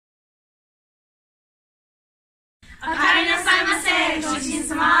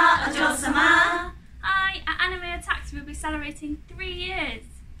Goshujin-sama, Ojou-sama. Hi, at Anime Attacks we'll be celebrating 3 years.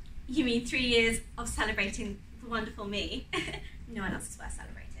 You mean 3 years of celebrating the wonderful me? No one else is worth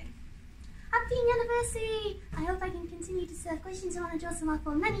celebrating. Happy anniversary! I hope I can continue to serve Goshujin-sama and Ojou-sama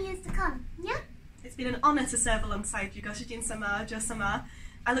for many years to come. Yeah? It's been an honour to serve alongside you, Goshujin-sama, Ojou-sama.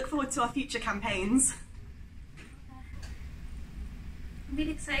 I look forward to our future campaigns. I'm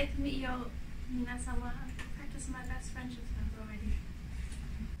really excited to meet your Mina-sama. Practice my best friendships with her already.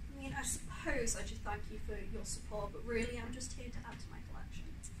 I mean, I suppose I should thank you for your support, but really I'm just here to add to my collection.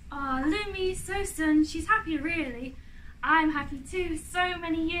 Oh, Lumi, so soon. She's happy, really. I'm happy too. So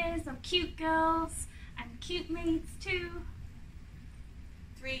many years of cute girls and cute maids too.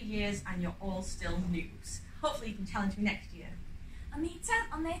 3 years and you're all still noobs. Hopefully you can challenge me next year. On May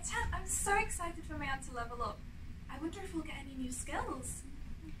 10th, I'm so excited for Meian to level up. I wonder if we'll get any new skills.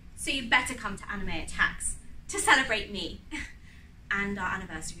 So you better come to Anime Attacks to celebrate me and our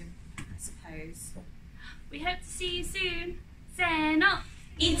anniversary, I suppose. We hope to see you soon. せーの。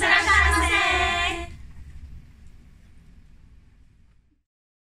いってらっしゃいませ。